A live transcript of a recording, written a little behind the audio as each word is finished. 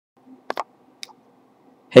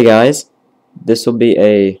Hey guys, this will be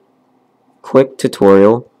a quick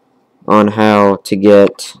tutorial on how to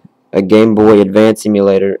get a Game Boy Advance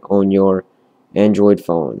emulator on your Android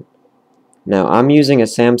phone. Now I'm using a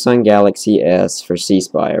Samsung Galaxy S for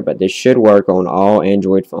C-Spire, but this should work on all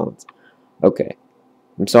Android phones. Okay,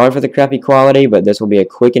 I'm sorry for the crappy quality, but this will be a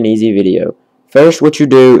quick and easy video. First, what you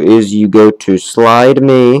do is you go to Slide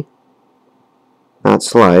Me, not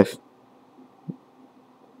Slive,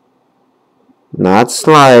 not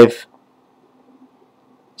Slive,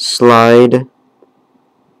 Slide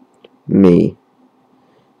Me.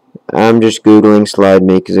 I'm just googling Slide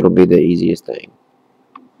Me because it'll be the easiest thing.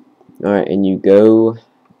 Alright, and you go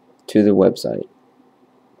to the website.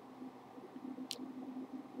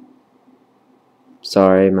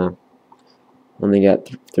 Sorry, I only got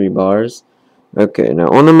 3 bars. Okay, now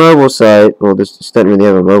on the mobile site, well, this doesn't really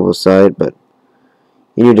have a mobile site, but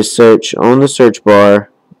you need to search on the search bar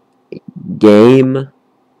Game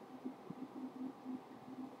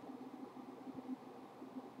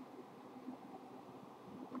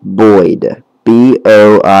Boyd,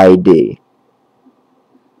 B-O-I-D,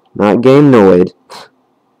 not Game Noid,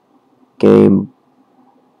 Game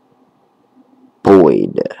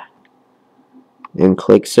Boyd, and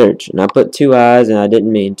click search. And I put 2 eyes, and I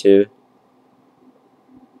didn't mean to.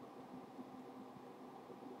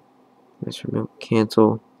 Let's remote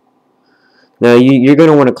cancel. Now you're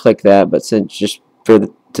going to want to click that, but since just for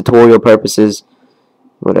the tutorial purposes,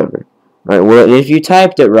 whatever. Alright, well, if you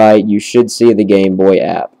typed it right, you should see the Game Boy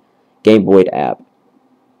app. Game Boy app.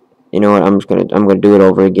 You know what, I'm gonna do it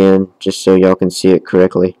over again just so y'all can see it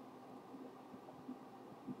correctly.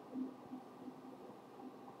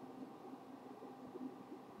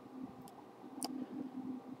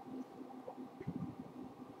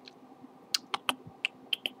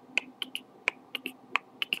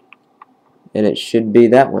 And it should be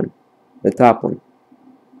that one, the top one.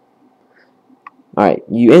 Alright,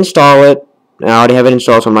 you install it. I already have it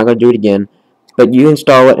installed, so I'm not going to do it again. But you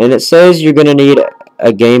install it, and it says you're going to need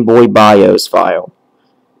a Game Boy BIOS file.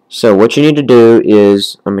 So what you need to do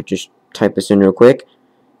is, I'm going to just type this in real quick.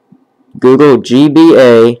 Google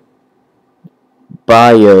GBA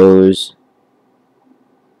BIOS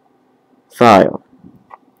file.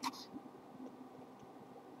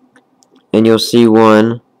 And you'll see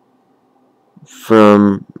one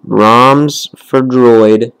from ROMs for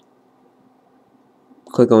Droid.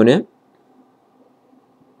 Click on it.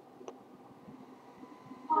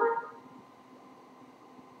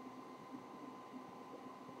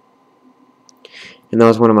 And that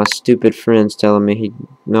was one of my stupid friends telling me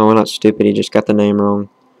no, not stupid, he just got the name wrong.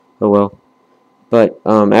 Oh well. But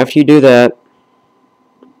after you do that,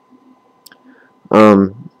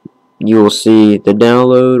 you will see the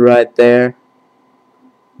download right there.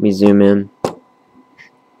 Let me zoom in.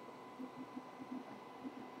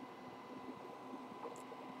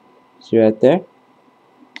 See right there?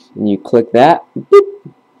 And you click that.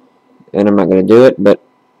 Boop. And I'm not going to do it, but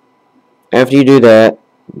after you do that,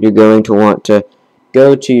 you're going to want to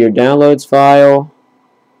go to your downloads file.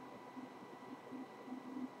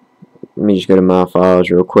 Let me just go to my files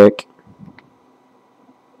real quick.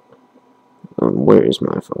 Where is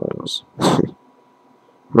my files?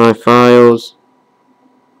 My files.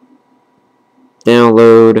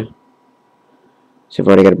 Download. So I've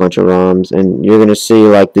already got a bunch of ROMs, and you're going to see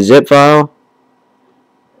like the zip file.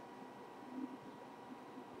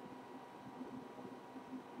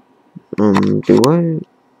 Do I?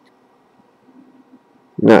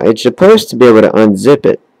 No, it's supposed to be able to unzip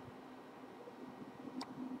it.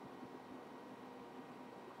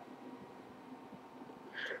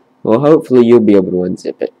 Well, hopefully you'll be able to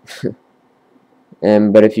unzip it.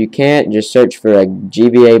 But if you can't, just search for a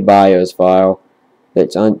GBA BIOS file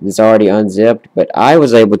that's already unzipped. But I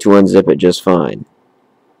was able to unzip it just fine.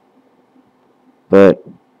 But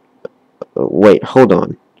wait, hold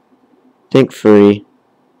on. Think Free,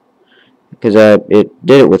 because it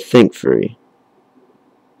did it with Think Free.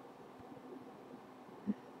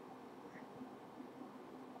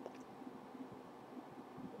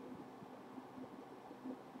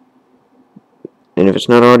 And if it's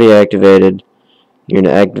not already activated, you're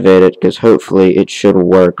going to activate it, because hopefully it should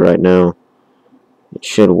work right now. It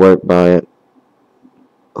should work by it.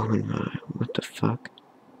 Oh my, what the fuck?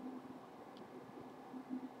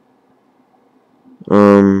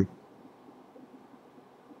 Well,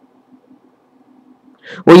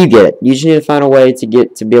 you get it. You just need to find a way to be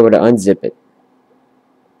able to unzip it.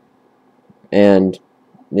 And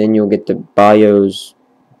then you'll get the BIOS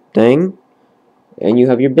thing, and you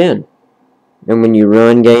have your bin. And when you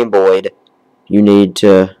run Game Boy, you need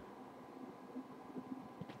to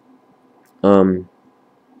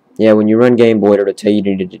yeah, when you run Gameboy, it'll tell you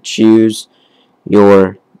to choose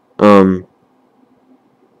your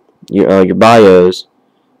your BIOS,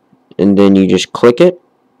 and then you just click it,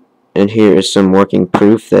 and here is some working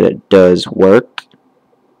proof that it does work.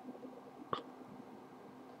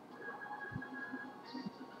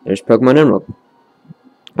 There's Pokemon Emerald.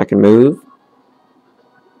 I can move.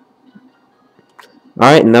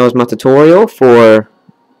 Alright, and that was my tutorial for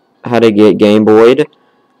how to get Gameboyed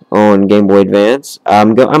on Game Boy Advance.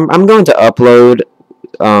 I'm going to upload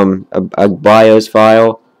a BIOS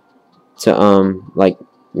file to like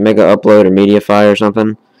Mega Upload or MediaFire or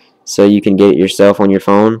something, so you can get it yourself on your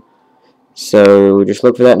phone. So just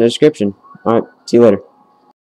look for that in the description. Alright, see you later.